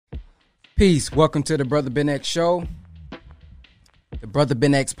Peace. Welcome to the Brother Ben X Show, the Brother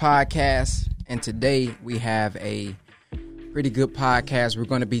Ben X podcast. And today we have a pretty good podcast. We're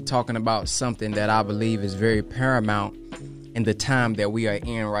going to be talking about something that I believe is very paramount in the time that we are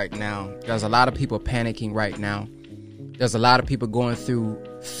in right now. There's a lot of people panicking right now. There's a lot of people going through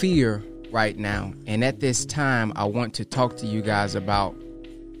fear right now. And at this time, I want to talk to you guys about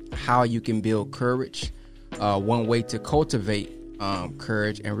how you can build courage, one way to cultivate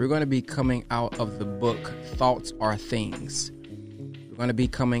courage. And we're going to be coming out of the book, Thoughts Are Things. We're going to be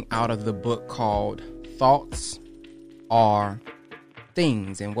coming out of the book called Thoughts Are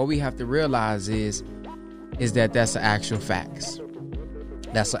Things. And what we have to realize is that that's the actual facts.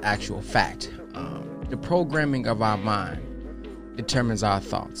 That's an actual fact. The programming of our mind determines our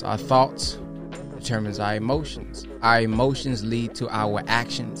thoughts. Our thoughts determines our emotions. Our emotions lead to our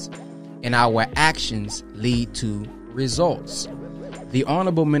actions, and our actions lead to results. The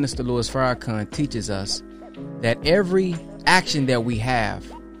Honorable Minister Louis Farrakhan teaches us that every action that we have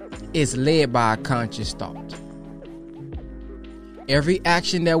is led by a conscious thought. Every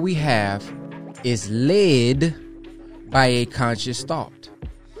action that we have is led by a conscious thought.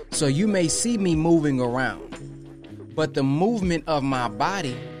 So you may see me moving around, but the movement of my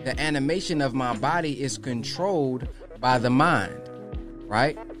body, the animation of my body is controlled by the mind,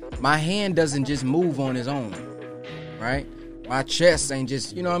 right? My hand doesn't just move on its own, right? My chest ain't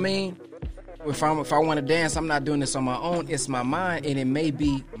just, you know what I mean? If I want to dance, I'm not doing this on my own. It's my mind, and it may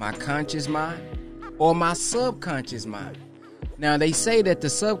be my conscious mind or my subconscious mind. Now, they say that the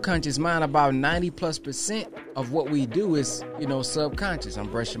subconscious mind, about 90+% of what we do is, subconscious.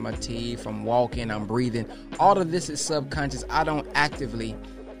 I'm brushing my teeth, I'm walking, I'm breathing. All of this is subconscious. I don't actively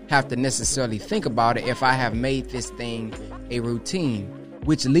have to necessarily think about it if I have made this thing a routine,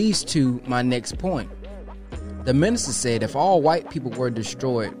 which leads to my next point. The minister said if all white people were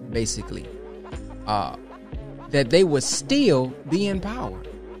destroyed, basically, that they would still be in power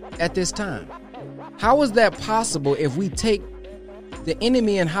at this time. How is that possible if we take the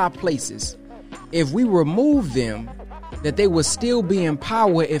enemy in high places, if we remove them, that they would still be in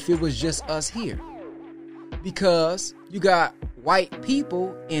power if it was just us here? Because you got white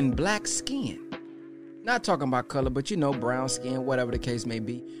people in black skin. Not talking about color, but brown skin, whatever the case may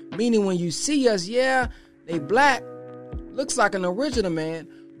be. Meaning when you see us, yeah, they black, looks like an original man,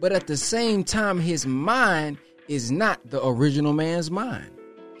 but at the same time, his mind is not the original man's mind.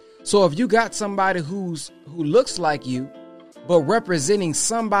 So if you got somebody who looks like you, but representing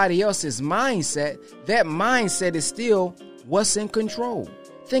somebody else's mindset, that mindset is still what's in control.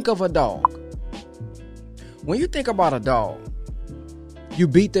 Think of a dog. When you think about a dog, you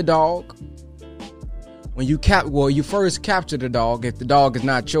beat the dog. When you first capture the dog. If the dog is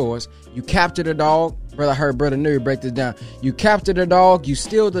not yours, you capture the dog. I heard Brother Nuri break this down. You capture the dog, you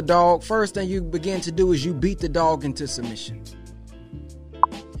steal the dog. First thing you begin to do is you beat the dog into submission.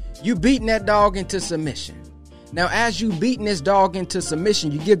 You beating that dog into submission. Now, as you beating this dog into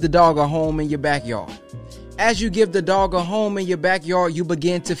submission, you give the dog a home in your backyard. As you give the dog a home in your backyard, you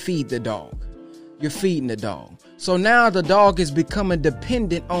begin to feed the dog. You're feeding the dog. So now the dog is becoming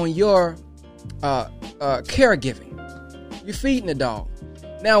dependent on your caregiving. You're feeding the dog.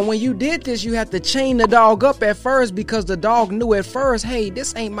 Now, when you did this, you had to chain the dog up at first because the dog knew at first, hey,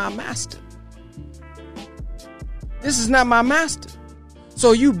 this ain't my master. This is not my master.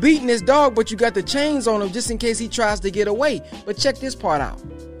 So you beating this dog, but you got the chains on him just in case he tries to get away. But check this part out.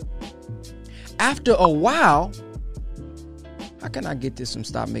 After a while, how can I get this from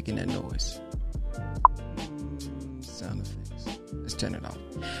stop making that noise? Sound effects. Let's turn it off.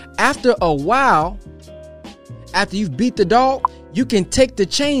 After a while, after you've beat the dog, you can take the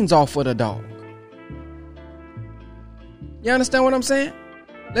chains off of the dog. You understand what I'm saying?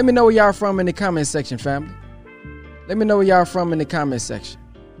 Let me know where y'all from in the comment section, family. Let me know where y'all from in the comment section.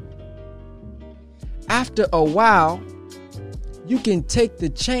 After a while, you can take the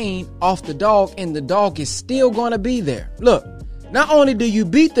chain off the dog and the dog is still going to be there. Look, not only do you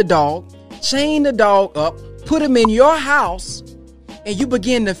beat the dog, chain the dog up, put him in your house, and you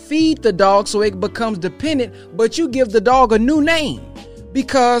begin to feed the dog so it becomes dependent, but you give the dog a new name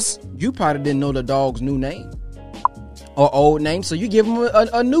because you probably didn't know the dog's new name or old name. So you give him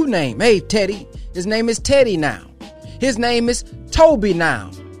a new name. Hey, Teddy. His name is Teddy now. His name is Toby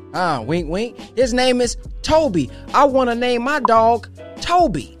now. Wink, wink. His name is Toby. I want to name my dog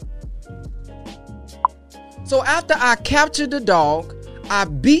Toby. So after I captured the dog, I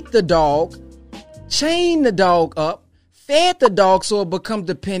beat the dog, chained the dog up, fed the dog so it becomes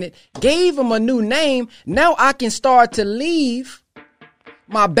dependent, gave him a new name. Now I can start to leave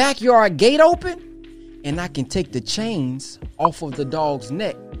my backyard gate open and I can take the chains off of the dog's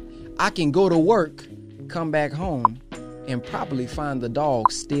neck. I can go to work, come back home, and probably find the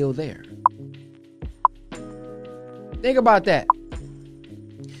dog still there. Think about that.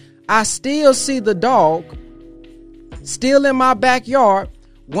 I still see the dog still in my backyard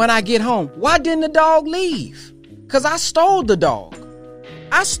when I get home. Why didn't the dog leave? Because I stole the dog.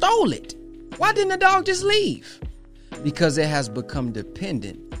 I stole it. Why didn't the dog just leave? Because it has become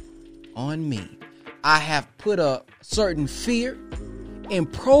dependent on me. I have put a certain fear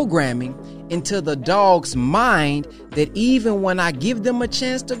and programming into the dog's mind that even when I give them a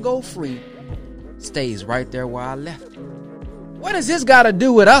chance to go free, stays right there where I left it. What does this got to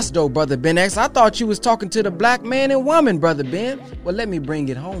do with us, though, Brother Ben X? I thought you was talking to the black man and woman, Brother Ben. Well, let me bring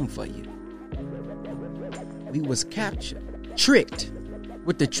it home for you. We was captured, tricked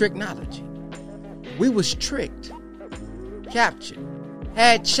with the technology. We was tricked, captured,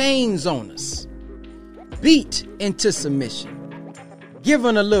 had chains on us, beat into submission,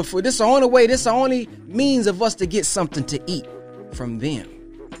 given a little food. This is the only way, this is the only means of us to get something to eat from them.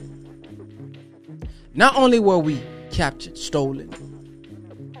 Not only were we captured, stolen,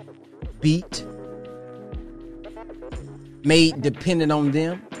 beat, made dependent on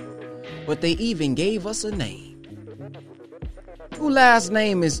them, but they even gave us a name. Whose last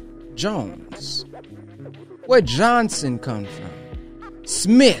name is Jones? Where Johnson come from?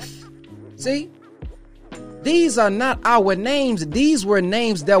 Smith. See? These are not our names. These were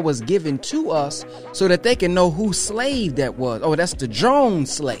names that was given to us so that they can know whose slave that was. Oh, that's the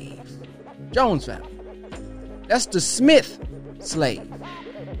Jones slave. Jones family. That's the Smith slave.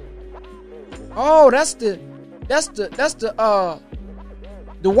 Oh, that's the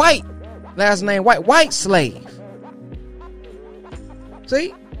white, last name white slave.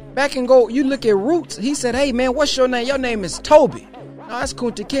 See? Back and go, you look at Roots. He said, hey man, what's your name? Your name is Toby. No, that's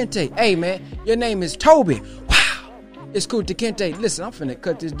Kunta Kinte. Hey man, your name is Toby. Wow, it's Kunta Kinte. Listen, I'm finna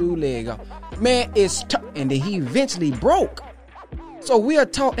cut this dude leg off. Man, and then he eventually broke. So we are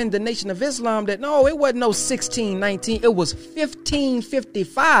taught in the Nation of Islam that no, it wasn't no 1619. It was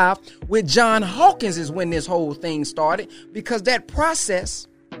 1555 with John Hawkins is when this whole thing started, because that process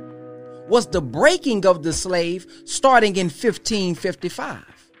was the breaking of the slave starting in 1555.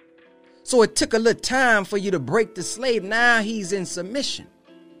 So it took a little time for you to break the slave. Now he's in submission.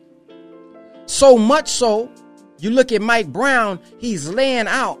 So much so, you look at Mike Brown, he's laying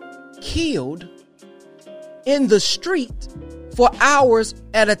out, killed in the street for hours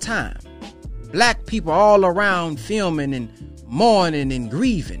at a time. Black people all around filming and mourning and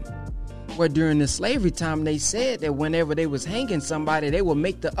grieving. Where during the slavery time, they said that whenever they was hanging somebody, they would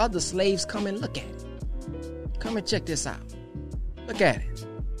make the other slaves come and look at it. Come and check this out. Look at it.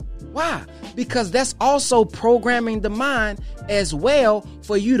 Why? Because that's also programming the mind as well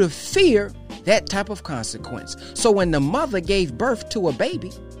for you to fear that type of consequence. So when the mother gave birth to a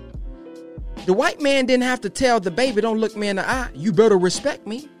baby, the white man didn't have to tell the baby, don't look me in the eye, you better respect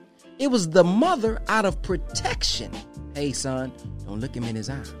me. It was the mother out of protection. Hey son, don't look him in his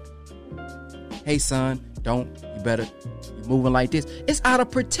eye. Hey son, you're moving like this. It's out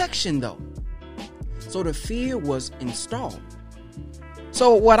of protection though. So the fear was installed.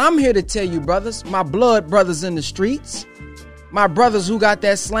 So what I'm here to tell you, brothers, my blood brothers in the streets, my brothers who got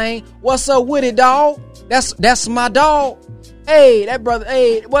that slang, what's up with it, dog? That's my dog. Hey, that brother,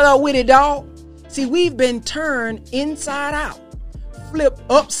 hey, what up with it, dog? See, we've been turned inside out, flipped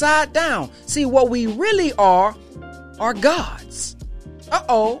upside down. See, what we really are gods.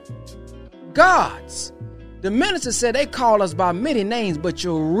 Gods. The minister said they call us by many names, but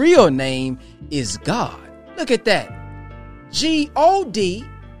your real name is God. Look at that. G-O-D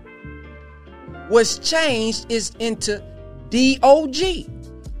was changed into D-O-G.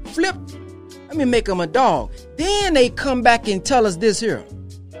 Flip. Let me make them a dog. Then they come back and tell us this here.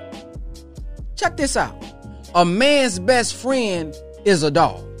 Check this out. A man's best friend is a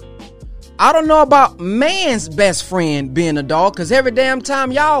dog. I don't know about man's best friend being a dog, because every damn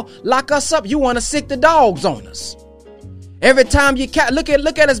time y'all lock us up, you want to sick the dogs on us. Every time you look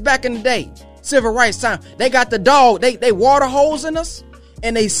at us back in the day. Civil rights time, they got the dog, they water hosing us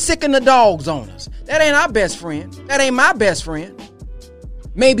and they sicken the dogs on us. That ain't our best friend. That ain't my best friend.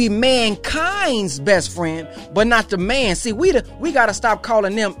 Maybe mankind's best friend, but not the man. See, we got to stop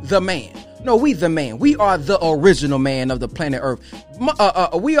calling them the man. No, we the man. We are the original man of the planet Earth.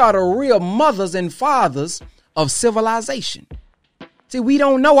 We are the real mothers and fathers of civilization. See, we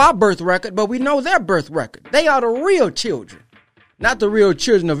don't know our birth record, but we know their birth record. They are the real children. Not the real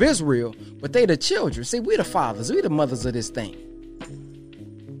children of Israel, but they the children. See, we the fathers, we the mothers of this thing.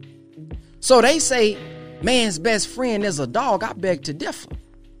 So they say man's best friend is a dog. I beg to differ.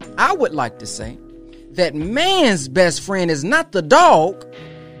 I would like to say that man's best friend is not the dog,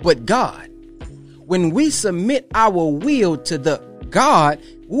 but God. When we submit our will to the God,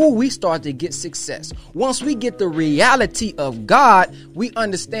 we start to get success. Once we get the reality of God, we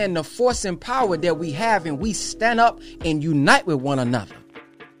understand the force and power that we have, and we stand up and unite with one another.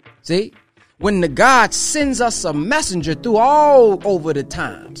 See, when the God sends us a messenger through all over the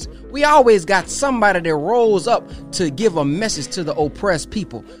times, we always got somebody that rolls up to give a message to the oppressed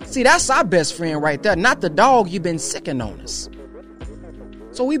people. See, that's our best friend right there, not the dog you've been sicking on us.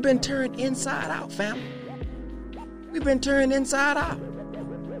 So we've been turned inside out, family. We've been turned inside out.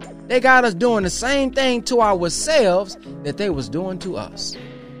 They got us doing the same thing to ourselves that they was doing to us.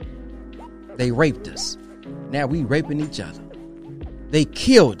 They raped us. Now we raping each other. They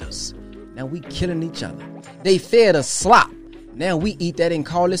killed us. Now we killing each other. They fed us slop. Now we eat that and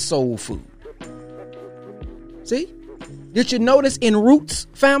call it soul food. See? Did you notice in Roots,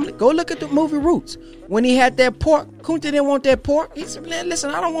 family? Go look at the movie Roots. When he had that pork, Kunta didn't want that pork. He said, listen,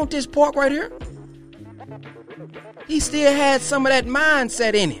 I don't want this pork right here. He still had some of that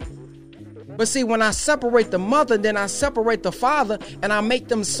mindset in him. But see, when I separate the mother, then I separate the father, and I make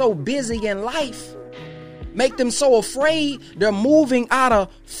them so busy in life, make them so afraid, they're moving out of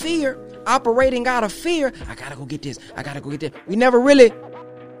fear, operating out of fear. I gotta go get this. I gotta go get that. We never really.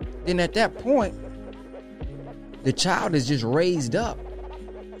 Then at that point, the child is just raised up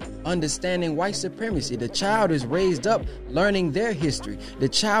understanding white supremacy. The child is raised up learning their history. The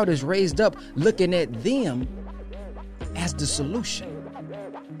child is raised up looking at them as the solution.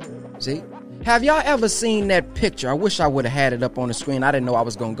 See? Have y'all ever seen that picture? I wish I would have had it up on the screen. I didn't know I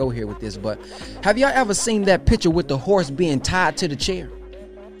was going to go here with this, but have y'all ever seen that picture with the horse being tied to the chair?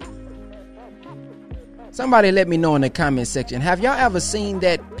 Somebody let me know in the comment section. Have y'all ever seen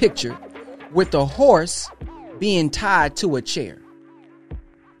that picture with the horse being tied to a chair?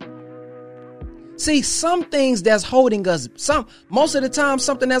 See, some things that's holding us, most of the time,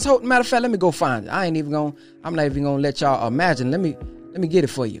 something that's holding, matter of fact, let me go find it. I'm not even going to let y'all imagine. Let me get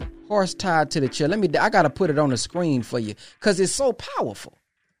it for you. Horse tied to the chair. I got to put it on the screen for you because it's so powerful.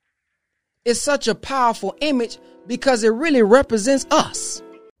 It's such a powerful image because it really represents us.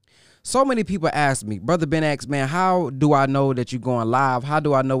 So many people ask me, Brother Ben X, man, how do I know that you're going live? How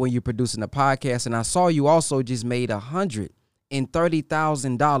do I know when you're producing a podcast? And I saw you also just made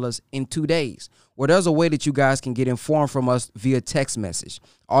 $130,000 in 2 days. Well, there's a way that you guys can get informed from us via text message.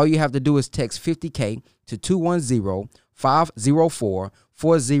 All you have to do is text 50K to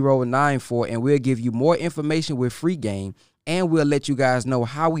 210-504-4094, and we'll give you more information with free game, and we'll let you guys know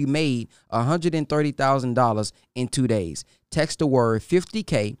how we made $130,000 in 2 days. Text the word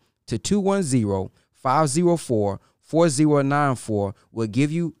 50K to 210-504-4094. We'll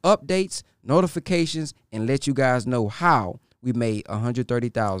give you updates, notifications, and let you guys know how we made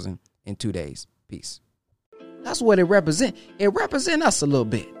 $130,000 in 2 days. Peace. That's what it represents. It represents us a little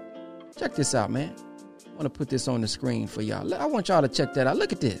bit. Check this out, man. I want to put this on the screen for y'all. I want y'all to check that out.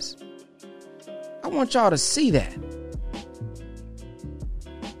 Look at this. I want y'all to see that.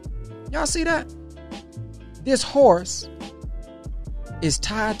 Y'all see that? This horse is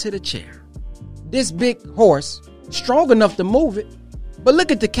tied to the chair. This big horse, strong enough to move it. But look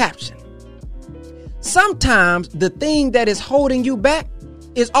at the caption. Sometimes the thing that is holding you back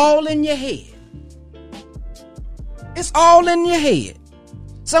is all in your head. It's all in your head.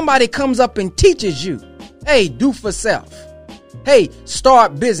 Somebody comes up and teaches you, hey, do for self. Hey,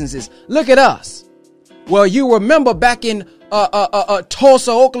 start businesses. Look at us. Well, you remember back in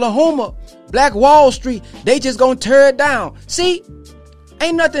Tulsa, Oklahoma, Black Wall Street, they just gonna tear it down. See,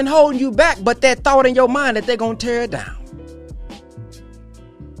 ain't nothing holding you back but that thought in your mind that they're gonna tear it down.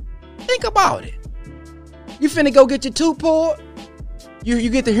 Think about it. You finna go get your tooth pulled? You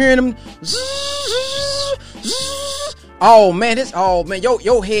get to hearing them. Oh man,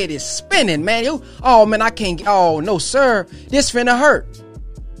 your head is spinning, man. I can't. Oh no, sir, this finna hurt.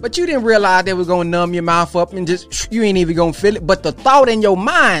 But you didn't realize they was gonna numb your mouth up and just you ain't even gonna feel it. But the thought in your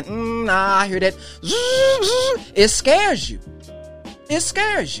mind, I hear that. It scares you. It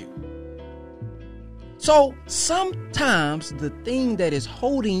scares you. So sometimes the thing that is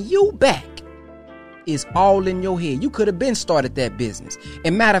holding you back is all in your head. You could have been started that business.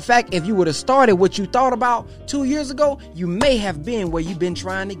 And matter of fact, if you would have started what you thought about 2 years ago, you may have been where you've been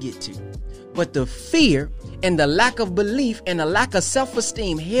trying to get to. But the fear and the lack of belief and the lack of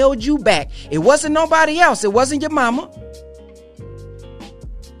self-esteem held you back. It wasn't nobody else. It wasn't your mama.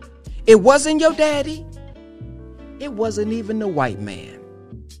 It wasn't your daddy. It wasn't even the white man.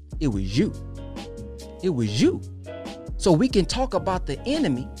 It was you. It was you. So we can talk about the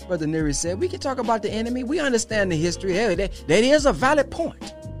enemy, Brother Neri said. We can talk about the enemy. We understand the history. That is a valid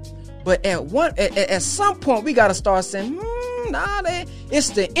point. But at some point, we got to start saying, It's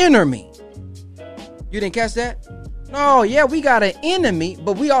the inner me. You didn't catch that? No, yeah, we got an enemy,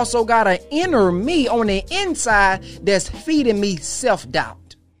 but we also got an inner me on the inside that's feeding me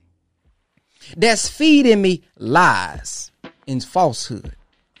self-doubt. That's feeding me lies and falsehood.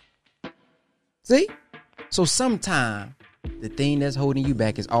 See? So sometimes the thing that's holding you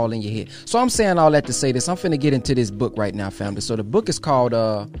back is all in your head. So I'm saying all that to say this. I'm finna get into this book right now, family. So the book is called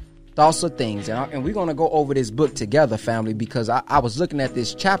Thoughts of Things. And we're going to go over this book together, family, because I was looking at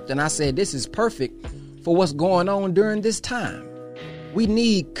this chapter and I said, this is perfect for what's going on during this time. We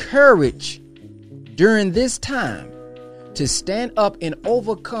need courage during this time to stand up and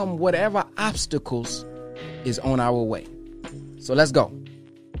overcome whatever obstacles is on our way. So let's go.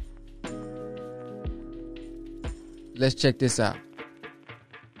 Let's check this out.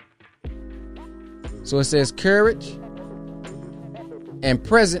 So it says courage and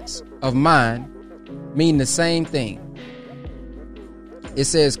presence of mind mean the same thing. It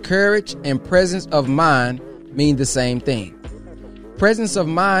says courage and presence of mind mean the same thing. Presence of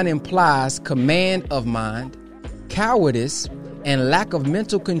mind implies command of mind. Cowardice and lack of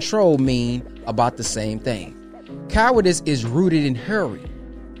mental control mean about the same thing. Cowardice is rooted in hurry.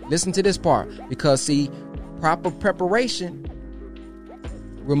 Listen to this part, because see, proper preparation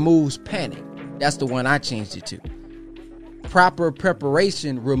removes panic. That's the one I changed it to. Proper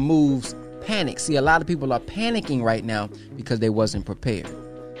preparation removes panic. See, a lot of people are panicking right now because they wasn't prepared.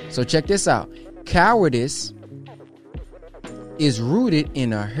 So check this out. Cowardice is rooted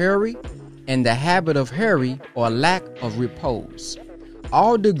in a hurry and the habit of hurry or lack of repose.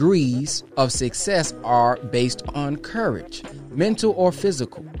 All degrees of success are based on courage, mental or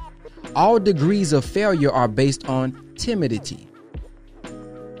physical. All degrees of failure are based on timidity.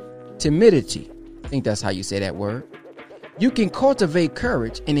 Timidity. I think that's how you say that word. You can cultivate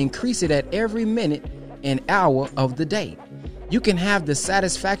courage and increase it at every minute and hour of the day. You can have the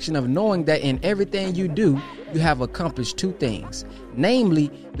satisfaction of knowing that in everything you do, you have accomplished two things,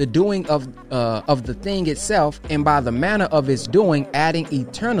 namely the doing of the thing itself, and by the manner of its doing, adding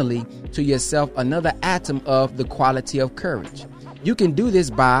eternally to yourself another atom of the quality of courage. You can do this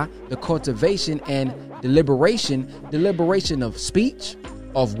by the cultivation and deliberation of speech,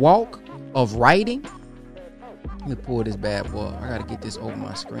 of walk, of writing. Let me pull this bad boy. I gotta get this over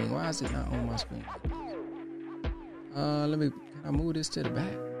my screen. Why is it not on my screen? Can I move this to the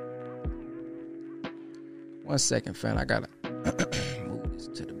back? 1 second, fam. I gotta move this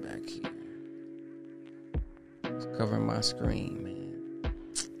to the back here. It's covering my screen, man.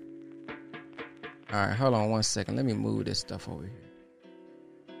 All right, hold on 1 second. Let me move this stuff over here.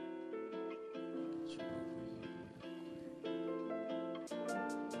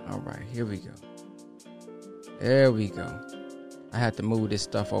 All right, here we go. There we go. I had to move this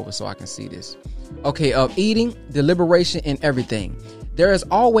stuff over so I can see this. Okay, of eating, deliberation, and everything. There is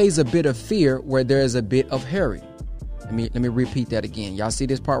always a bit of fear where there is a bit of hurry. Let me repeat that again. Y'all see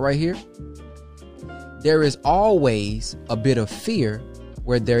this part right here? There is always a bit of fear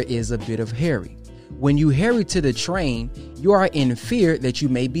where there is a bit of hurry. When you hurry to the train, you are in fear that you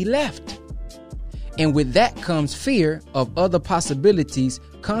may be left. And with that comes fear of other possibilities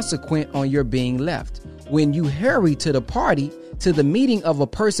consequent on your being left. When you hurry to the party, to the meeting of a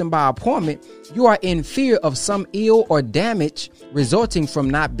person by appointment, you are in fear of some ill or damage resulting from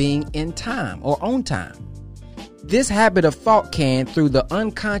not being in time or on time. This habit of thought can, through the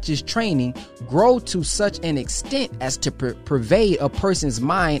unconscious training, grow to such an extent as to pervade a person's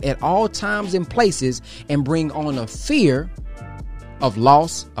mind at all times and places and bring on a fear of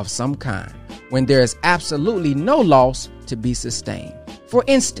loss of some kind, when there is absolutely no loss to be sustained. For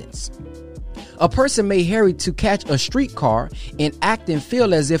instance, a person may hurry to catch a streetcar and act and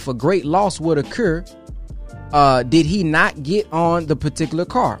feel as if a great loss would occur did he not get on the particular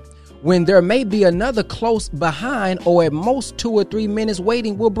car, when there may be another close behind, or at most 2 or 3 minutes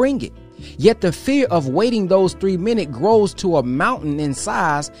waiting will bring it. Yet the fear of waiting those 3 minutes grows to a mountain in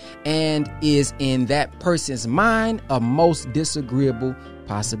size and is in that person's mind a most disagreeable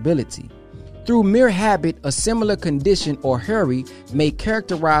possibility. Through mere habit, a similar condition or hurry may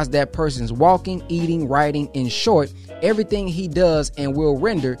characterize that person's walking, eating, writing, in short, everything he does, and will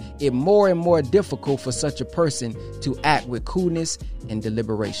render it more and more difficult for such a person to act with coolness and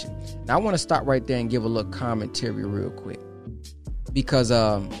deliberation. Now, I want to stop right there and give a little commentary real quick, because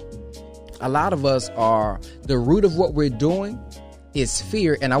a lot of us are, the root of what we're doing is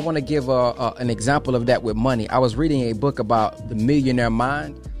fear. And I want to give an example of that with money. I was reading a book about the millionaire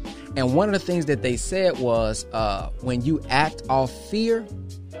mind. And one of the things that they said was when you act off fear,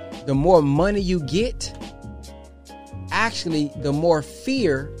 the more money you get, actually, the more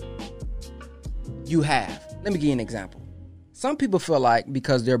fear you have. Let me give you an example. some people feel like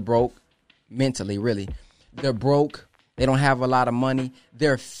because they're broke mentally, really, they're broke, they don't have a lot of money,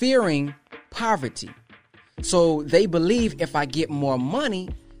 they're fearing poverty. So they believe if I get more money,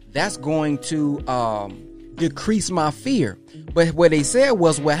 that's going to decrease my fear. But what they said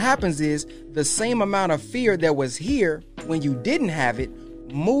was what happens is the same amount of fear that was here when you didn't have it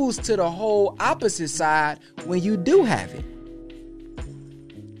moves to the whole opposite side when you do have it.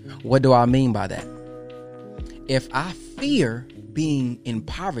 What do I mean by that? If I fear being in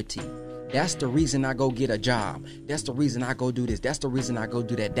poverty, that's the reason I go get a job. That's the reason I go do this. That's the reason I go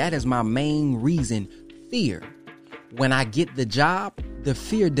do that. That is my main reason, fear. When I get the job, the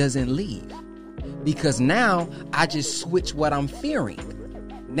fear doesn't leave. Because now I just switch what I'm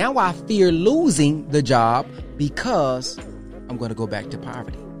fearing. Now I fear losing the job because I'm going to go back to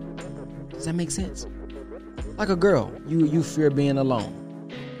poverty. Does that make sense? Like a girl, you fear being alone.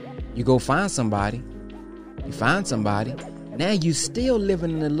 You go find somebody. You find somebody. Now you still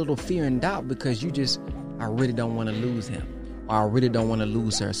living in a little fear and doubt because I really don't want to lose him. Or I really don't want to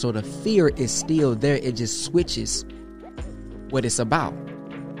lose her. So the fear is still there. It just switches what it's about.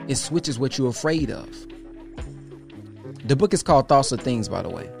 It switches what you're afraid of. The book is called Thoughts of Things, by the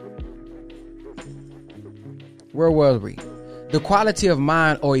way. Where were we? The quality of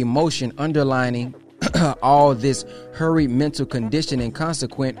mind or emotion underlining all this hurried mental condition and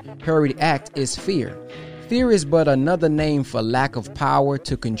consequent hurried act is fear. Fear is but another name for lack of power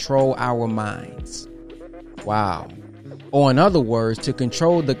to control our minds. Wow. Or in other words, to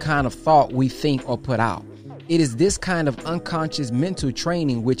control the kind of thought we think or put out. It is this kind of unconscious mental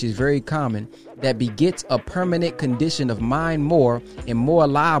training, which is very common, that begets a permanent condition of mind more and more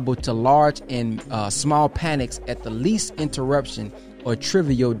liable to large and small panics at the least interruption or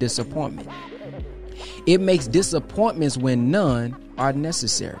trivial disappointment. It makes disappointments when none are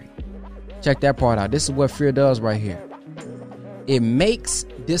necessary. Check that part out. This is what fear does right here. It makes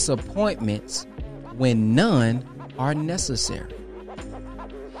disappointments when none are necessary.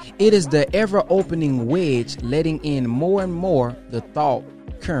 It is the ever-opening wedge letting in more and more the thought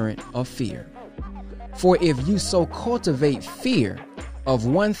current of fear. For if you so cultivate fear of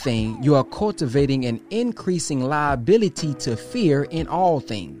one thing, you are cultivating an increasing liability to fear in all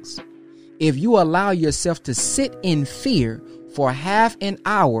things. If you allow yourself to sit in fear for half an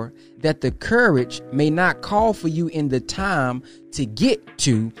hour, that the courage may not call for you in the time to get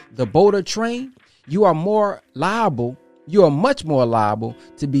to the boat or train, you are much more liable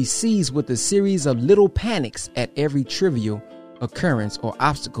to be seized with a series of little panics at every trivial occurrence or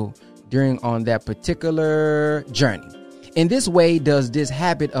obstacle during on that particular journey. In this way does this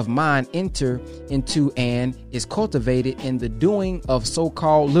habit of mind enter into and is cultivated in the doing of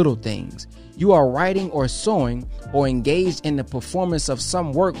so-called little things. You are writing or sewing or engaged in the performance of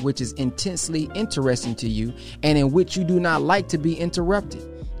some work which is intensely interesting to you and in which you do not like to be interrupted.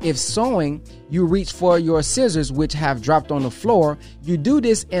 If sewing, you reach for your scissors which have dropped on the floor. You do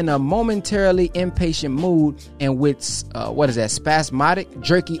this in a momentarily impatient mood and with spasmodic,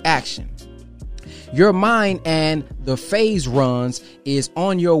 jerky action. Your mind and the phase runs is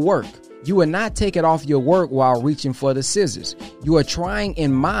on your work. You will not take it off your work while reaching for the scissors. You are trying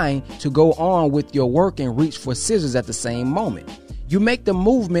in mind to go on with your work and reach for scissors at the same moment. You make the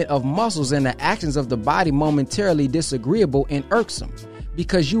movement of muscles and the actions of the body momentarily disagreeable and irksome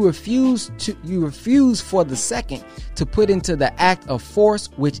because you refuse for the second to put into the act of force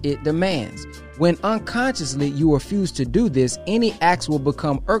which it demands. When unconsciously you refuse to do this, any acts will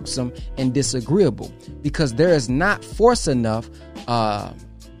become irksome and disagreeable because there is not force enough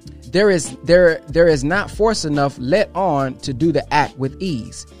There is not force enough let on to do the act with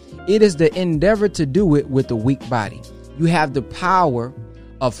ease. It is the endeavor to do it with a weak body. You have the power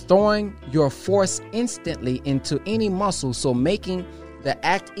of throwing your force instantly into any muscle, so making the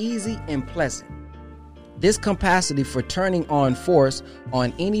act easy and pleasant. This capacity for turning on force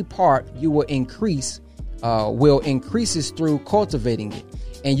on any part you will increases through cultivating it.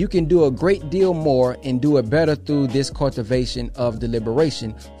 And you can do a great deal more and do it better through this cultivation of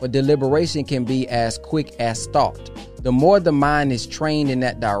deliberation. For deliberation can be as quick as thought. The more the mind is trained in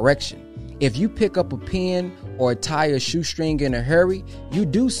that direction. If you pick up a pen or tie a shoestring in a hurry, you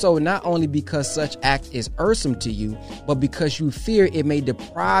do so not only because such act is irksome to you, but because you fear it may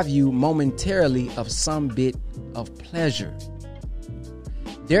deprive you momentarily of some bit of pleasure.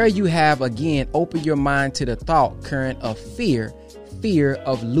 There you have again, open your mind to the thought current of fear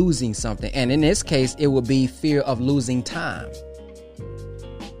of losing something. And in this case, it will be fear of losing time.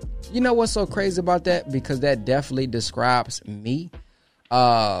 You know what's so crazy about that? Because that definitely describes me.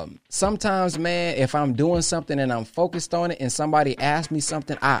 Sometimes, man, if I'm doing something and I'm focused on it and somebody asks me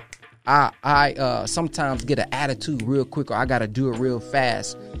something, I I sometimes get an attitude real quick, or I got to do it real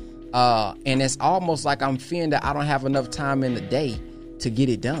fast. And it's almost like I'm fearing that I don't have enough time in the day to get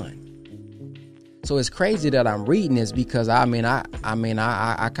it done. So it's crazy that I'm reading this, because I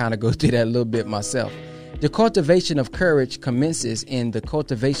kind of go through that a little bit myself. The cultivation of courage commences in the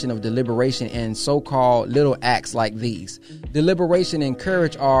cultivation of deliberation and so-called little acts like these. Deliberation and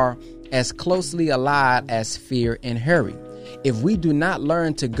courage are as closely allied as fear and hurry. If we do not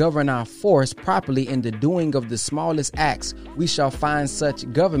learn to govern our force properly in the doing of the smallest acts, we shall find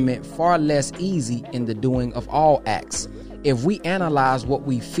such government far less easy in the doing of all acts. If we analyze what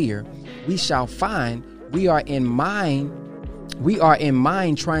we fear, we shall find we are in mind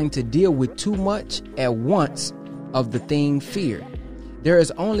trying to deal with too much at once of the thing feared. There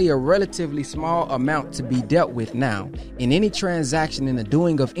is only a relatively small amount to be dealt with now. In any transaction, in the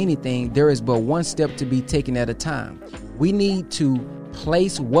doing of anything, there is but one step to be taken at a time. We need to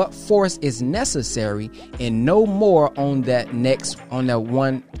place what force is necessary and no more on that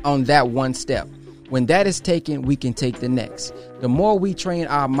one step. When that is taken, we can take the next. The more we train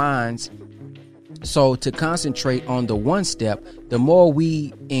our minds to concentrate on the one step, the more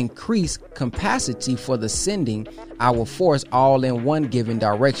we increase capacity for the sending our force all in one given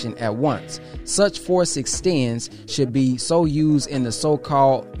direction at once. Such force extends should be so used in the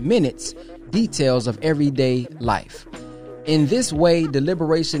so-called minutes details of everyday life. In this way,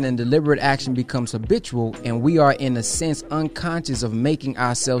 deliberation and deliberate action becomes habitual, and we are in a sense unconscious of making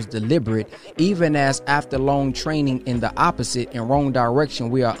ourselves deliberate, even as after long training in the opposite and wrong direction,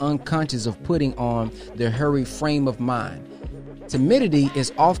 we are unconscious of putting on the hurried frame of mind. Timidity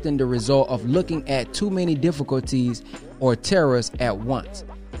is often the result of looking at too many difficulties or terrors at once.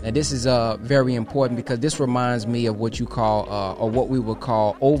 Now, this is very important, because this reminds me of what you call, or what we would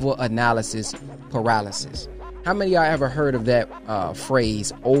call, over-analysis paralysis. How many of y'all ever heard of that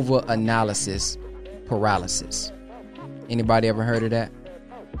phrase, over-analysis paralysis? Anybody ever heard of that?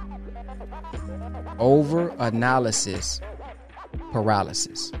 Over-analysis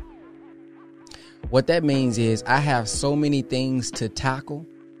paralysis. What that means is I have so many things to tackle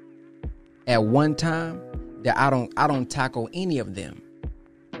at one time that I don't tackle any of them.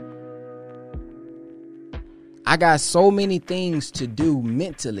 I got so many things to do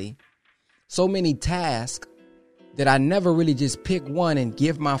mentally, so many tasks, that I never really just pick one and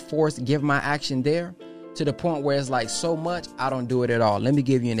give my force, give my action there, to the point where it's like so much, I don't do it at all. Let me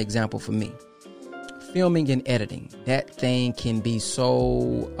give you an example for me. Filming and editing, that thing can be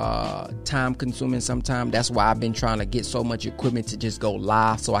so time consuming sometimes. That's why I've been trying to get so much equipment to just go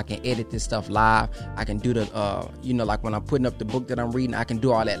live, so I can edit this stuff live. I can do the, like when I'm putting up the book that I'm reading, I can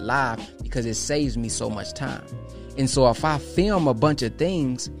do all that live, because it saves me so much time. And so if I film a bunch of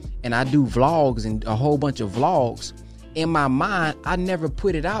things and I do vlogs and a whole bunch of vlogs, in my mind, I never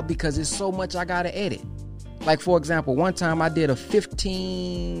put it out because it's so much I got to edit. Like, for example, one time I did about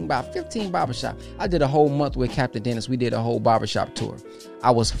 15 barbershop. I did a whole month with Captain Dennis. We did a whole barbershop tour.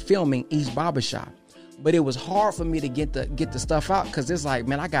 I was filming each barbershop. But it was hard for me to get the stuff out, because it's like,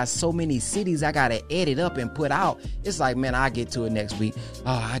 man, I got so many cities I got to edit up and put out. It's like, man, I get to it next week.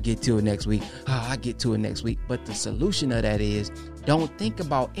 I get to it next week. I get to it next week. But the solution of that is, don't think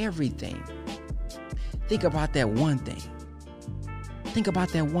about everything. Think about that one thing. Think about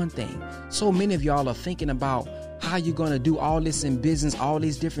that one thing. So many of y'all are thinking about how you're going to do all this in business, all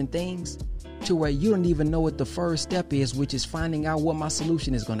these different things, to where you don't even know what the first step is, which is finding out what my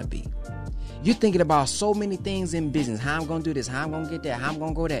solution is going to be. You're thinking about so many things in business, how I'm going to do this, how I'm going to get that, how I'm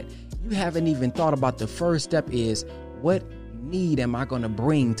going to go that. You haven't even thought about the first step is, what need am I going to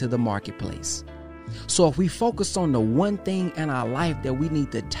bring to the marketplace? So if we focus on the one thing in our life that we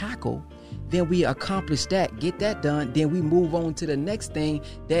need to tackle, then we accomplish that, get that done, then we move on to the next thing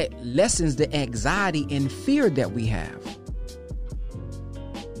that lessens the anxiety and fear that we have.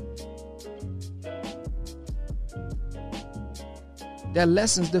 That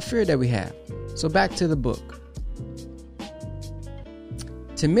lessens the fear that we have. So back to the book.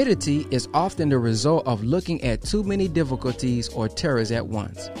 Timidity is often the result of looking at too many difficulties or terrors at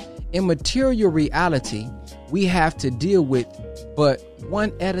once. In material reality, we have to deal with but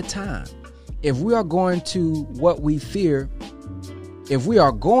one at a time. If we are going to what we fear will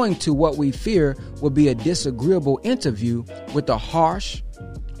be a disagreeable interview with a harsh,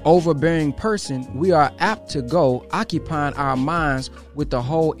 overbearing person, we are apt to go occupying our minds with the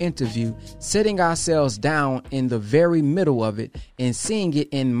whole interview, setting ourselves down in the very middle of it and seeing it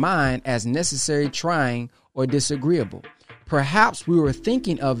in mind as necessary, trying, or disagreeable. Perhaps we were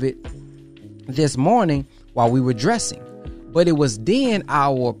thinking of it this morning while we were dressing, but it was then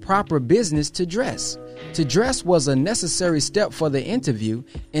our proper business to dress. To dress was a necessary step for the interview,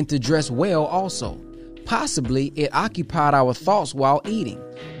 and to dress well also. Possibly it occupied our thoughts while eating,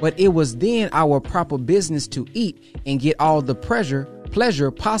 but it was then our proper business to eat and get all the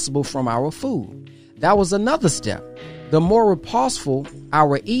pleasure possible from our food. That was another step. The more reposeful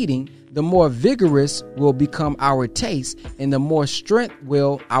our eating, the more vigorous will become our taste, and the more strength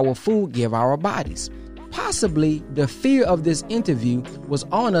will our food give our bodies. Possibly the fear of this interview was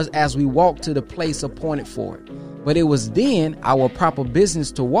on us as we walked to the place appointed for it, but it was then our proper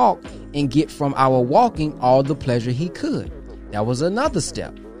business to walk and get from our walking all the pleasure he could. That was another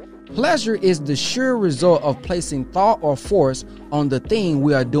step. Pleasure is the sure result of placing thought or force on the thing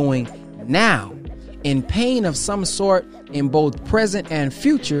we are doing now. And pain of some sort in both present and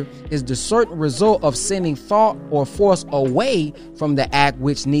future is the certain result of sending thought or force away from the act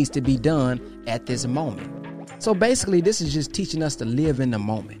which needs to be done at this moment. So basically, this is just teaching us to live in the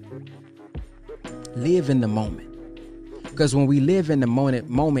moment. Live in the moment. Because when we live in the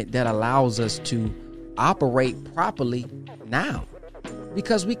moment, that allows us to operate properly now.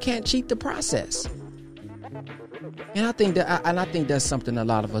 Because we can't cheat the process. And I think that's something a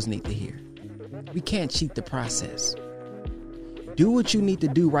lot of us need to hear. We can't cheat the process. Do what you need to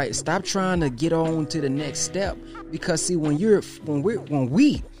do right. Stop trying to get on to the next step. Because see, when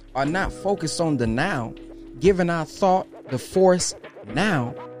we are not focused on the now, giving our thought the force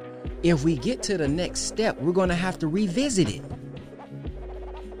now, if we get to the next step, we're going to have to revisit it.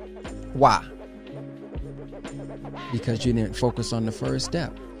 Why? Because you didn't focus on the first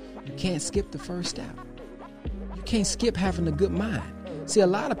step. You can't skip the first step. You can't skip having a good mind. See, a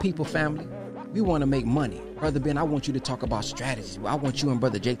lot of people, family, we want to make money. Brother Ben, I want you to talk about strategies. I want you and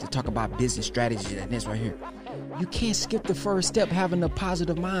Brother Jake to talk about business strategies and this right here. You can't skip the first step, having a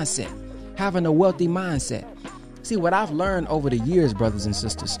positive mindset, having a wealthy mindset. See, what I've learned over the years, brothers and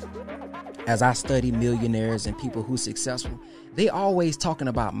sisters, as I study millionaires and people who are successful, they always talking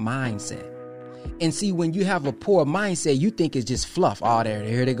about mindset. And see, when you have a poor mindset, you think it's just fluff. Oh,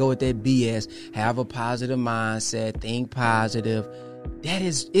 here they go with that BS. Have a positive mindset, think positive. That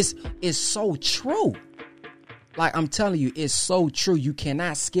is so true. Like I'm telling you, it's so true. You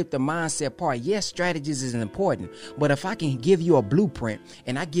cannot skip the mindset part. Yes, strategies is important. But if I can give you a blueprint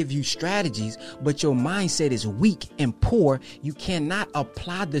and I give you strategies, but your mindset is weak and poor, you cannot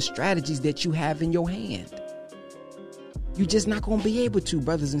apply the strategies that you have in your hand. You're just not going to be able to,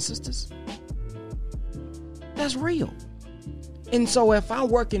 brothers and sisters. That's real. And so if I'm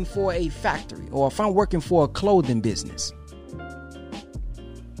working for a factory or if I'm working for a clothing business,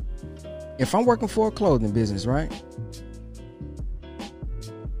 right?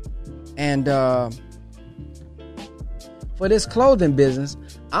 And for this clothing business,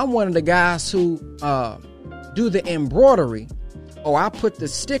 I'm one of the guys who do the embroidery, or I put the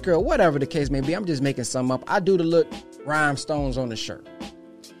sticker or whatever the case may be. I'm just making something up. I do the little rhinestones on the shirt.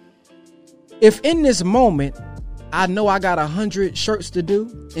 If in this moment, I know I got 100 shirts to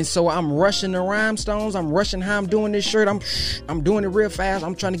do, and so I'm rushing the rhinestones. I'm rushing how I'm doing this shirt. I'm doing it real fast.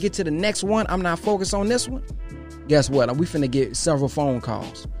 I'm trying to get to the next one. I'm not focused on this one. Guess what? We finna get several phone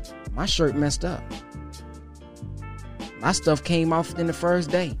calls. My shirt messed up. My stuff came off in the first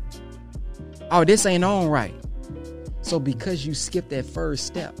day. Oh, this ain't on right. So because you skipped that first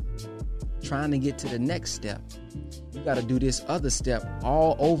step, trying to get to the next step, you got to do this other step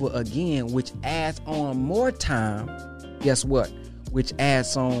all over again, which adds on more time. Guess what? Which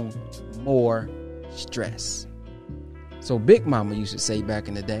adds on more stress. So Big Mama used to say back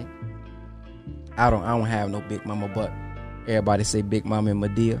in the day, I don't have no Big Mama, but everybody say Big Mama and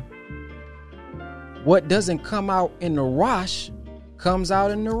Medea. What doesn't come out in the wash comes out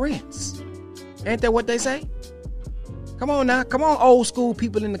in the rinse. Ain't that what they say? Come on now. Come on, old school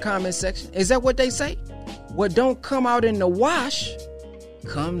people in the comment section. Is that what they say? What don't come out in the wash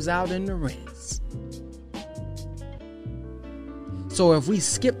comes out in the rinse. So if we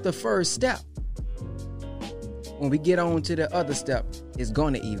skip the first step, when we get on to the other step, it's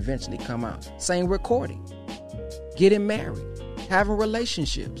going to eventually come out. Same recording, getting married, having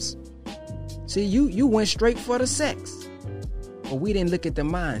relationships. See, you went straight for the sex, but we didn't look at the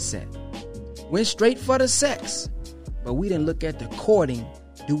mindset. Went straight for the sex, but we didn't look at the courting.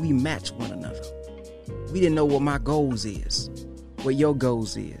 Do we match one another? We didn't know what my goals is, what your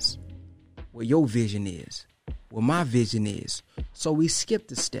goals is, what your vision is, what my vision is. So we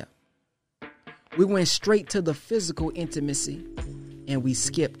skipped a step. We went straight to the physical intimacy and we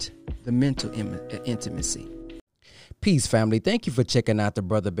skipped the mental intimacy. Peace, family. Thank you for checking out the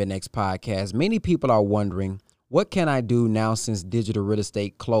Brother Ben X podcast. Many people are wondering, what can I do now since digital real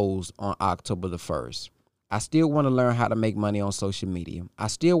estate closed on October the 1st? I still want to learn how to make money on social media. I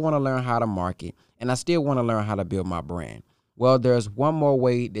still want to learn how to market, and I still want to learn how to build my brand. Well, there's one more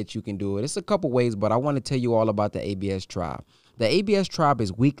way that you can do it. It's a couple ways, but I want to tell you all about the ABS Tribe. The ABS Tribe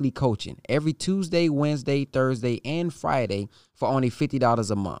is weekly coaching every Tuesday, Wednesday, Thursday, and Friday for only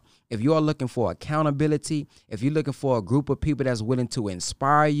 $50 a month. If you are looking for accountability, if you're looking for a group of people that's willing to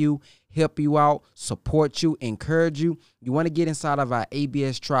inspire you, help you out, support you, encourage you, you want to get inside of our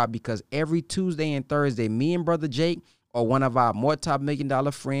ABS Tribe, because every Tuesday and Thursday, me and Brother Jake or one of our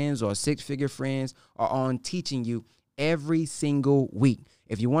multi-million-dollar friends or six-figure friends are on teaching you every single week.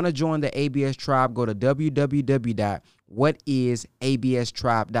 If you want to join the ABS Tribe, go to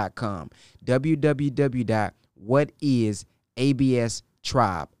www.whatisaBStribe.com.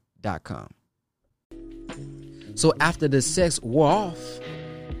 www.whatisaBStribe.com. So after the sex wore off,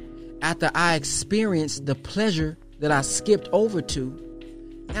 after I experienced the pleasure that I skipped over to,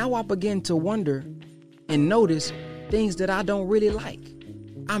 now I begin to wonder and notice things that I don't really like.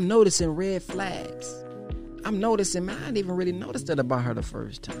 I'm noticing red flags. I'm noticing, man, I didn't even really notice that about her the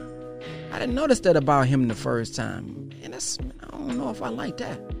first time. I didn't notice that about him the first time. And I don't know if I like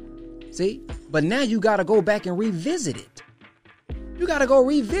that. See? But now you got to go back and revisit it. You got to go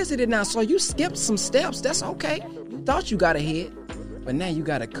revisit it now. So you skipped some steps. That's okay. You thought you got ahead. But now you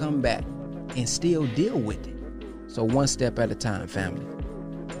got to come back and still deal with it. So one step at a time, family.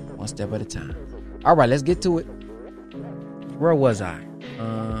 One step at a time. All right, let's get to it. Where was I?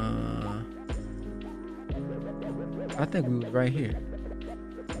 I think we was right here.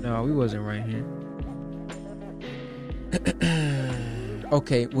 No, we wasn't right here.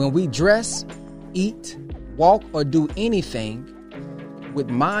 Okay, when we dress, eat, walk, or do anything with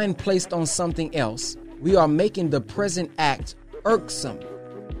mind placed on something else, we are making the present act irksome.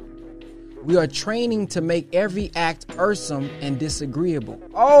 We are training to make every act irksome and disagreeable.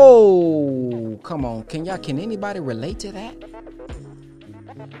 Oh, come on. Can anybody relate to that?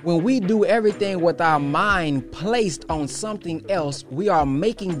 When we do everything with our mind placed on something else, we are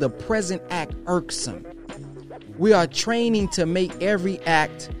making the present act irksome. We are training to make every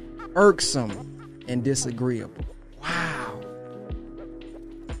act irksome and disagreeable. Wow.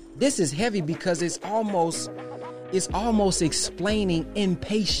 This is heavy because it's almost explaining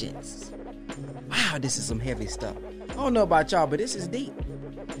impatience. Wow, this is some heavy stuff. I don't know about y'all, but this is deep.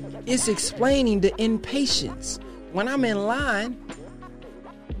 It's explaining the impatience. When I'm in line,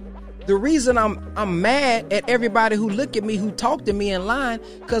 the reason I'm mad at everybody who look at me, who talk to me in line,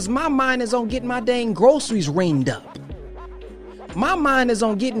 because my mind is on getting my dang groceries ringed up. My mind is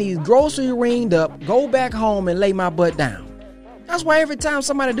on getting these groceries ringed up, go back home and lay my butt down. That's why every time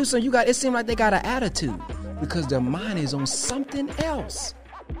somebody do something, it seems like they got an attitude, because their mind is on something else.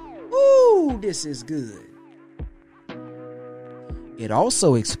 Ooh, this is good. It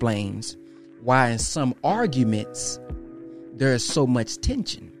also explains why in some arguments there is so much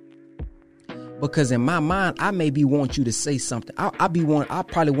tension. Because in my mind, I maybe want you to say something. I probably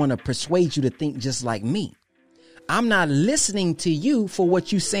want to persuade you to think just like me. I'm not listening to you for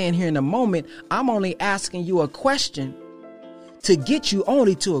what you're saying here in a moment. I'm only asking you a question to get you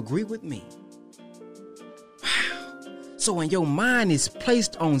only to agree with me. Wow. So when your mind is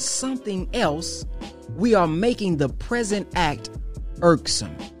placed on something else, we are making the present act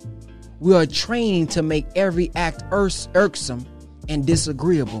irksome. We are training to make every act irksome and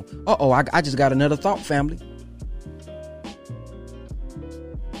disagreeable. I just got another thought, family.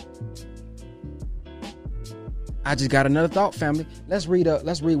 Let's read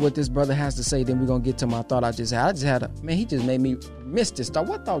what this brother has to say. Then we're gonna get to my thought I just had. He just made me miss this thought.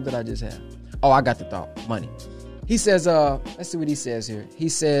 What thought did I just have? Oh, I got the thought. Money. He says, let's see what he says here. He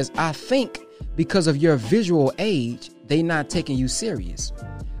says, I think because of your visual age, they not taking you serious.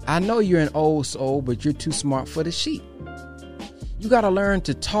 I know you're an old soul, but you're too smart for the sheep. You got to learn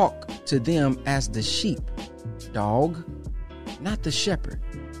to talk to them as the sheep, dog, not the shepherd.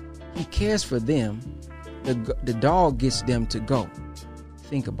 He cares for them. The dog gets them to go.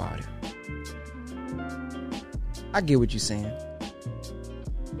 Think about it. I get what you're saying.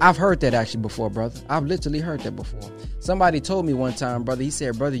 I've heard that actually before, brother. I've literally heard that before. Somebody told me one time, brother, he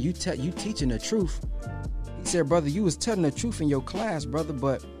said, brother, you teaching the truth. He said, brother, you was telling the truth in your class, brother,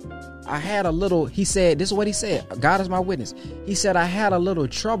 but I had a little, he said, this is what he said. God is my witness. He said, I had a little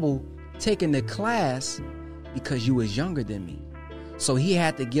trouble taking the class because you was younger than me. So he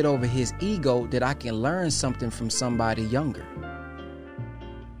had to get over his ego that I can learn something from somebody younger.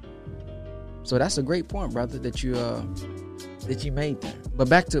 So that's a great point, brother, that you made there. But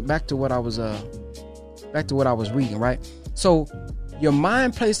back to what I was reading, right? So your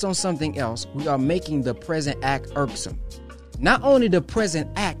mind placed on something else, we are making the present act irksome. Not only the present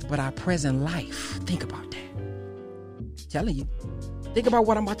act, but our present life. Think about that. telling you. Think about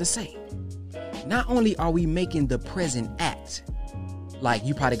what I'm about to say. Not only are we making the present act, like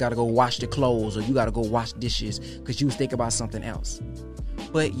you probably got to go wash the clothes or you got to go wash dishes because you was thinking about something else.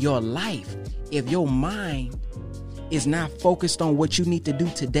 But your life, if your mind is not focused on what you need to do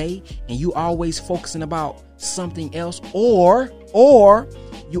today and you always focusing about something else, or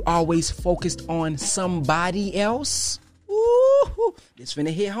you always focused on somebody else, ooh, it's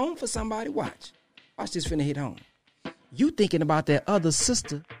finna hit home for somebody. Watch this finna hit home. You thinking about that other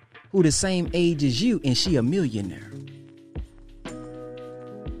sister who the same age as you and she a millionaire.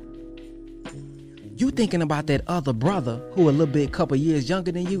 You thinking about that other brother who a little bit, couple years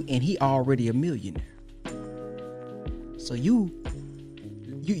younger than you, and he already a millionaire. So you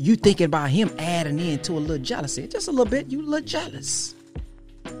thinking about him adding into a little jealousy, just a little bit. You a little jealous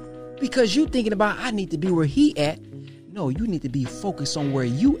because you thinking about I need to be where he at. No, you need to be focused on where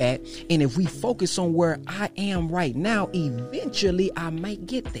you at. And if we focus on where I am right now, eventually I might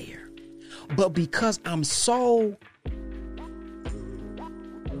get there. But because I'm so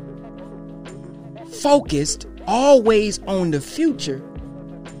focused always on the future,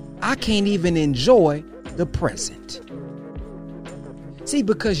 I can't even enjoy the present. See,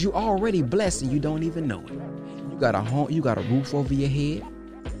 because you already blessed and you don't even know it. You got a home, you got a roof over your head.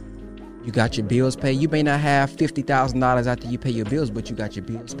 You got your bills paid. You may not have $50,000 after you pay your bills, but you got your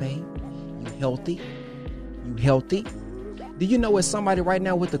bills paid. You healthy. Do you know it's somebody right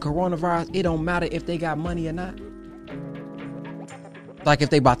now with the coronavirus? It don't matter if they got money or not. Like if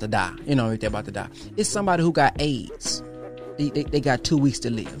they about to die, if they're about to die. It's somebody who got AIDS. They got 2 weeks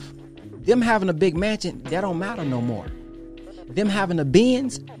to live. Them having a big mansion, that don't matter no more. Them having a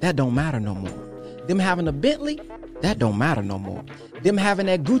Benz, that don't matter no more. Them having a Bentley, that don't matter no more. Them having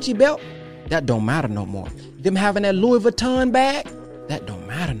that Gucci belt, that don't matter no more. Them having that Louis Vuitton bag, that don't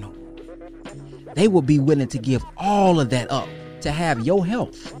matter no more. They will be willing to give all of that up to have your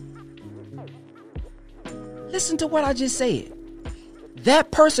health. Listen to what I just said.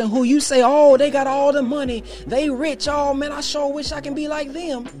 That person who you say, oh, they got all the money, they rich, oh man, I sure wish I can be like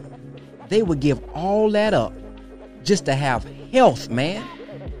them. They would give all that up just to have health, man.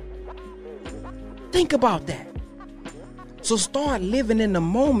 Think about that. So start living in the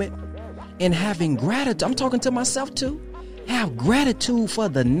moment and having gratitude. I'm talking to myself too. Have gratitude for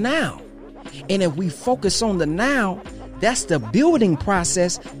the now. And if we focus on the now, that's the building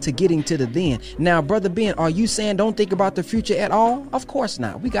process to getting to the then. Now, Brother Ben, are you saying don't think about the future at all? Of course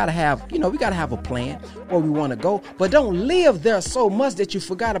not. We got to have, we got to have a plan where we want to go. But don't live there so much that you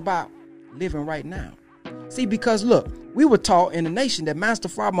forgot about living right now. See, because look, we were taught in the nation that Master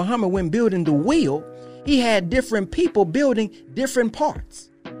Fard Muhammad, when building the wheel, he had different people building different parts.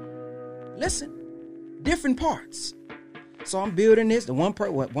 Listen, different parts. So I'm building this. The one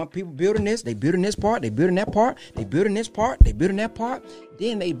people building this, they building this part, they building that part, they building this part, they building that part.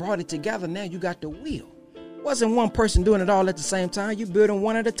 Then they brought it together. Now you got the wheel. Wasn't one person doing it all at the same time. You building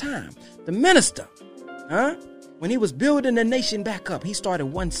one at a time. The minister, when he was building the nation back up, he started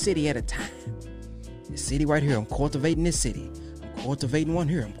one city at a time. This city right here, I'm cultivating this city. I'm cultivating one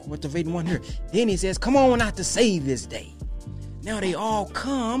here. I'm cultivating one here. Then he says, come on out to save this day. Now they all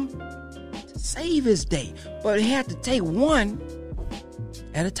come to save his day. But it had to take one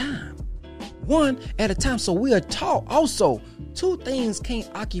at a time. One at a time. So we are taught also, two things can't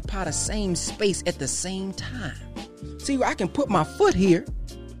occupy the same space at the same time. See, I can put my foot here,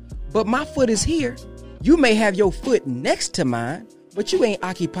 but my foot is here. You may have your foot next to mine, but you ain't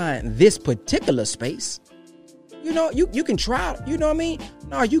occupying this particular space. You can try, you know what I mean?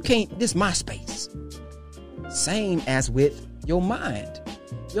 No, you can't. This is my space. Same as with your mind.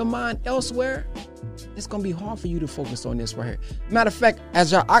 Your mind elsewhere, it's going to be hard for you to focus on this right here. Matter of fact,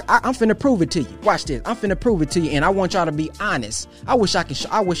 as y'all, I'm finna prove it to you. Watch this. I'm finna prove it to you, and I want y'all to be honest. I wish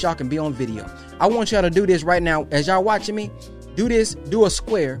y'all can be on video. I want y'all to do this right now. As y'all watching me, do this. Do a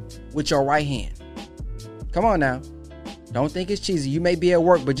square with your right hand. Come on now. Don't think it's cheesy. You may be at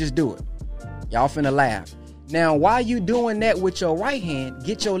work, but just do it. Y'all finna laugh. Now, while you doing that with your right hand,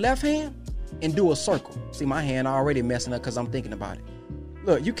 get your left hand and do a circle. See, my hand already messing up because I'm thinking about it.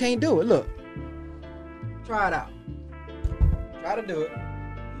 Look, you can't do it. Look. Try it out. Try to do it.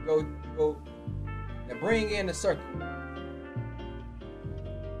 You go. Now bring in the circle.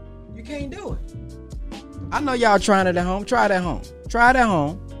 You can't do it. I know y'all trying it at home. Try it at home. Try it at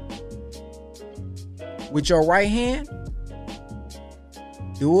home. With your right hand,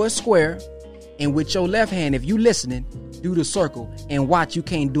 do a square. And with your left hand, if you listening, do the circle and watch. You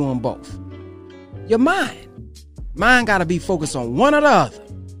can't do them both. Your mind got to be focused on one or the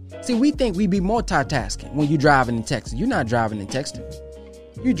other. See, we think we be multitasking when you driving and texting. You're not driving and texting.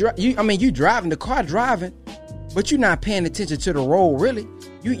 You driving the car, driving, but you're not paying attention to the road, really.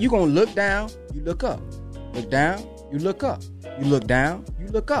 You're going to look down, you look up. Look down, you look up. You look down, you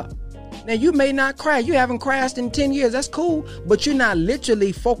look up. Now, you may not crash. You haven't crashed in 10 years. That's cool. But you're not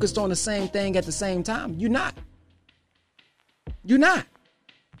literally focused on the same thing at the same time. You're not. You're not.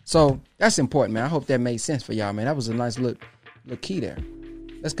 So that's important, man. I hope that made sense for y'all, man. That was a nice little key there.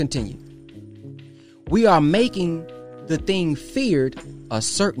 Let's continue. We are making the thing feared a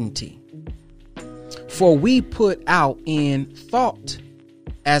certainty. For we put out in thought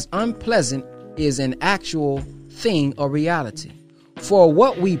as unpleasant is an actual thing or reality. For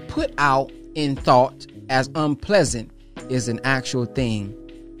what we put out in thought as unpleasant is an actual thing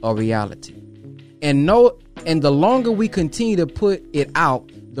or reality. And the longer we continue to put it out,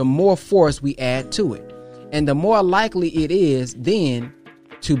 the more force we add to it. And the more likely it is then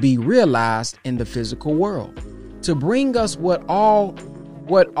to be realized in the physical world. To bring us what all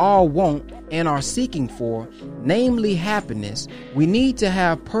want and are seeking for, namely happiness, we need to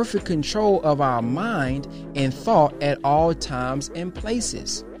have perfect control of our mind and thought at all times and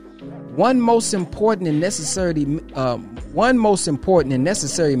places. One most important and necessary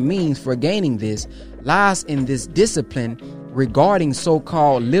means for gaining this lies in this discipline regarding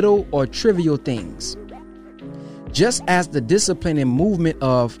so-called little or trivial things. Just as the discipline and movement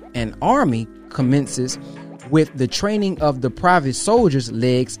of an army commences with the training of the private soldier's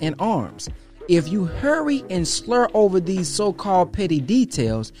legs and arms. If you hurry and slur over these so-called petty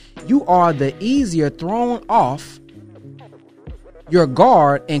details, you are the easier thrown off your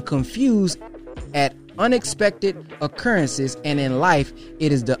guard and confused at unexpected occurrences, and in life,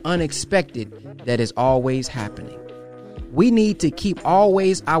 it is the unexpected that is always happening. We need to keep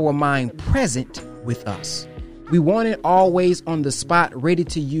always our mind present with us. We want it always on the spot, ready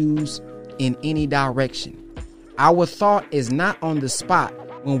to use in any direction. Our thought is not on the spot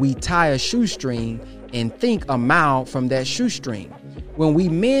when we tie a shoestring and think a mile from that shoestring. When we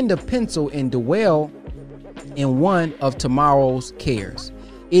mend a pencil and dwell in one of tomorrow's cares,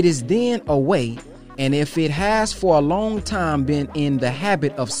 it is then away. And if it has for a long time been in the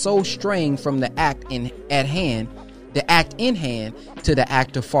habit of so straying from the act in hand to the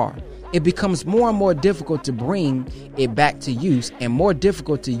act afar, it becomes more and more difficult to bring it back to use and more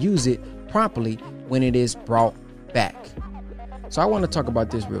difficult to use it properly when it is brought back. So I want to talk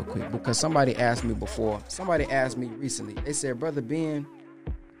about this real quick because somebody asked me recently. They said, "Brother Ben,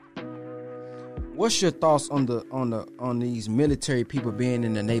 what's your thoughts on these military people being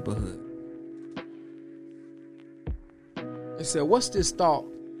in the neighborhood?" They said, "What's this thought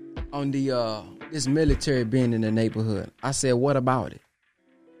on this military being in the neighborhood?" I said, "What about it?"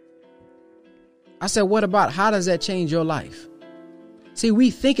 I said, "What about it? How does that change your life?" See,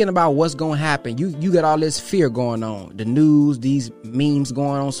 we thinking about what's going to happen. You got all this fear going on. The news, these memes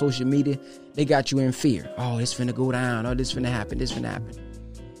going on social media, they got you in fear. Oh, it's finna go down. Oh, this finna happen. This finna happen.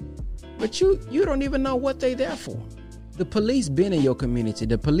 But you don't even know what they there for. The police been in your community.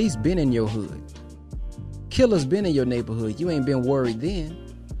 The police been in your hood. Killers been in your neighborhood. You ain't been worried then.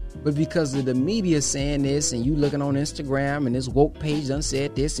 But because of the media saying this, and you looking on Instagram, and this woke page done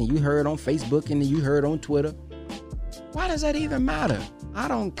said this, and you heard on Facebook, and you heard on Twitter, why does that even matter? I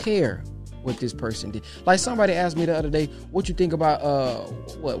don't care what this person did. Like somebody asked me the other day, what you think about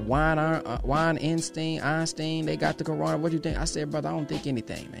Einstein, they got the corona. What do you think? I said, brother, I don't think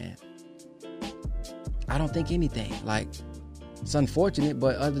anything, man. I don't think anything. Like, it's unfortunate,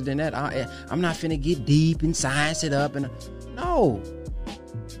 but other than that, I'm not finna get deep and science it up. And no,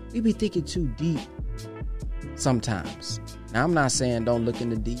 we be thinking too deep sometimes. Now, I'm not saying don't look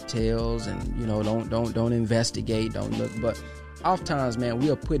into details and, don't investigate, don't look. But oftentimes, man, we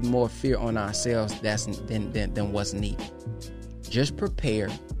are putting more fear on ourselves than what's needed. Just prepare.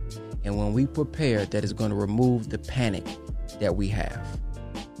 And when we prepare, that is going to remove the panic that we have.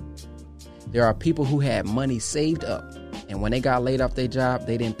 There are people who had money saved up. And when they got laid off their job,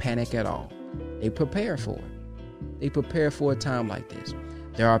 they didn't panic at all. They prepared for it. They prepared for a time like this.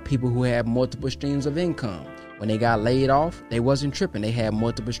 There are people who had multiple streams of income. When they got laid off, they wasn't tripping. They had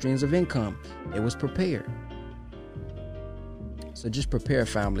multiple streams of income. They was prepared. So just prepare,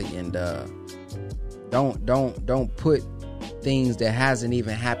 family, and don't put things that hasn't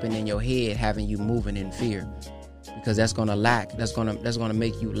even happened in your head having you moving in fear, because that's gonna lack. That's gonna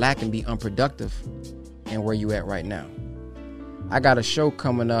make you lack and be unproductive in where you at right now. I got a show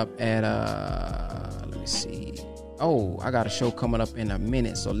coming up at let me see. Oh, I got a show coming up in a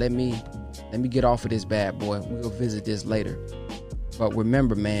minute. So let me get off of this bad boy. We'll visit this later. But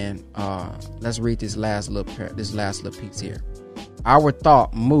remember, man, let's read this last little piece here. Our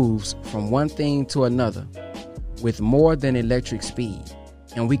thought moves from one thing to another with more than electric speed.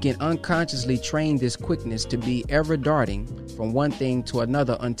 And we can unconsciously train this quickness to be ever darting from one thing to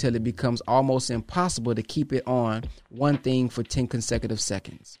another until it becomes almost impossible to keep it on one thing for 10 consecutive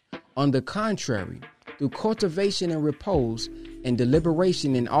seconds. On the contrary, through cultivation and repose and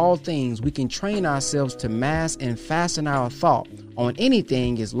deliberation in all things, we can train ourselves to mass and fasten our thought on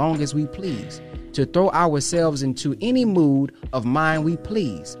anything as long as we please, to throw ourselves into any mood of mind we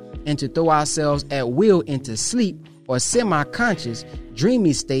please, and to throw ourselves at will into sleep or semi-conscious,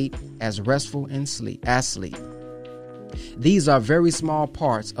 dreamy state as restful and sleep. These are very small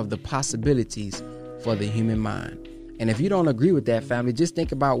parts of the possibilities for the human mind. And if you don't agree with that, family, just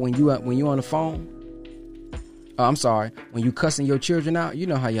think about when you on the phone. When you cussing your children out, you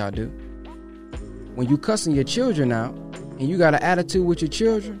know how y'all do. When you cussing your children out and you got an attitude with your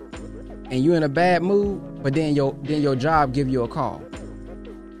children and you in a bad mood, but then your job give you a call.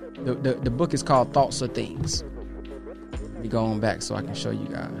 The book is called Thoughts or Things. Let me go on back so I can show you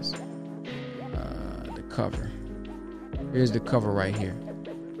guys the cover. Here's the cover right here.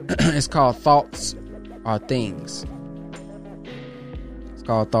 It's called Thoughts or Things. It's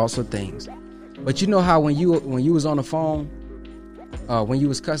called Thoughts or Things. But you know how when you was on the phone, when you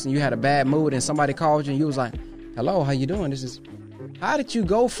was cussing, you had a bad mood and somebody called you and you was like, "Hello, how you doing?" How did you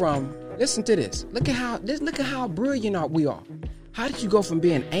go from, listen to this. Look at how brilliant we are. How did you go from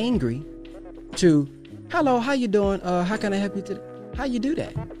being angry to, "Hello, how you doing? How can I help you today?" How you do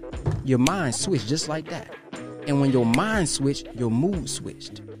that? Your mind switched just like that. And when your mind switched, your mood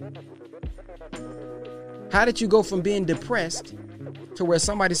switched. How did you go from being depressed to where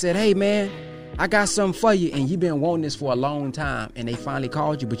somebody said, "Hey man, I got something for you," and you've been wanting this for a long time, and they finally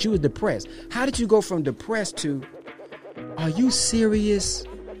called you, but you was depressed? How did you go from depressed to, "Are you serious?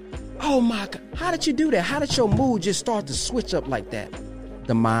 Oh my God." How did you do that? How did your mood just start to switch up like that?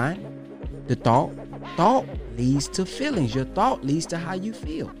 The mind, the thought leads to feelings. Your thought leads to how you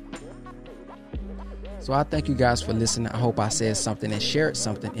feel. So I thank you guys for listening. I hope I said something and shared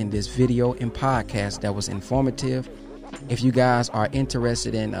something in this video and podcast that was informative. If you guys are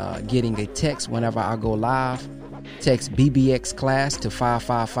interested in getting a text whenever I go live, text BBX class to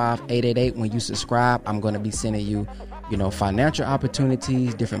 555-888. When you subscribe, I'm going to be sending you, financial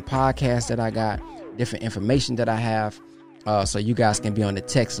opportunities, different podcasts that I got, different information that I have. So you guys can be on the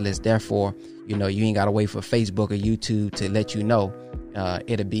text list. Therefore, you ain't got to wait for Facebook or YouTube to let you know.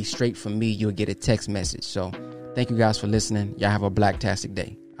 It'll be straight from me. You'll get a text message. So thank you guys for listening. Y'all have a blacktastic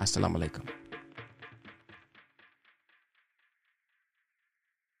day. Assalamu alaikum.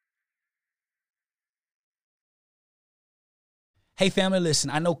 Hey family,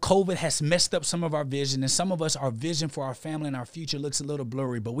 listen, I know COVID has messed up some of our vision, and some of us, our vision for our family and our future looks a little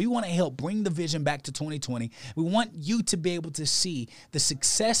blurry, but we want to help bring the vision back to 2020. We want you to be able to see the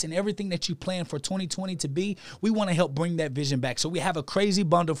success and everything that you plan for 2020 to be. We want to help bring that vision back. So we have a crazy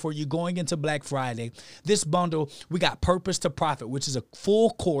bundle for you going into Black Friday. This bundle, we got Purpose to Profit, which is a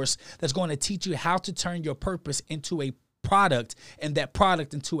full course that's going to teach you how to turn your purpose into a product, and that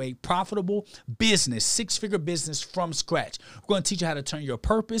product into a profitable business, six-figure business from scratch. We're going to teach you how to turn your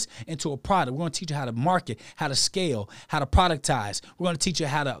purpose into a product. We're going to teach you how to market, how to scale, how to productize. We're going to teach you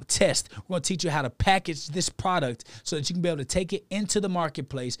how to test. We're going to teach you how to package this product so that you can be able to take it into the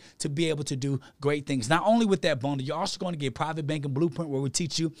marketplace to be able to do great things. Not only with that bundle, you're also going to get Private Banking Blueprint, where we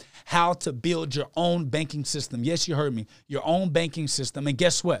teach you how to build your own banking system. Yes, you heard me. Your own banking system. And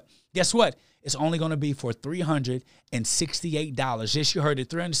guess what? It's only going to be for $368. Yes, you heard it.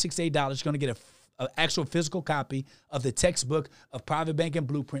 $368. You're going to get an actual physical copy of the textbook of Private Banking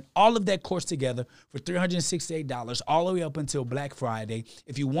Blueprint. All of that course together for $368 all the way up until Black Friday.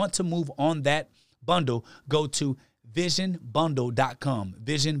 If you want to move on that bundle, go to visionbundle.com.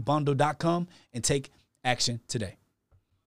 Visionbundle.com and take action today.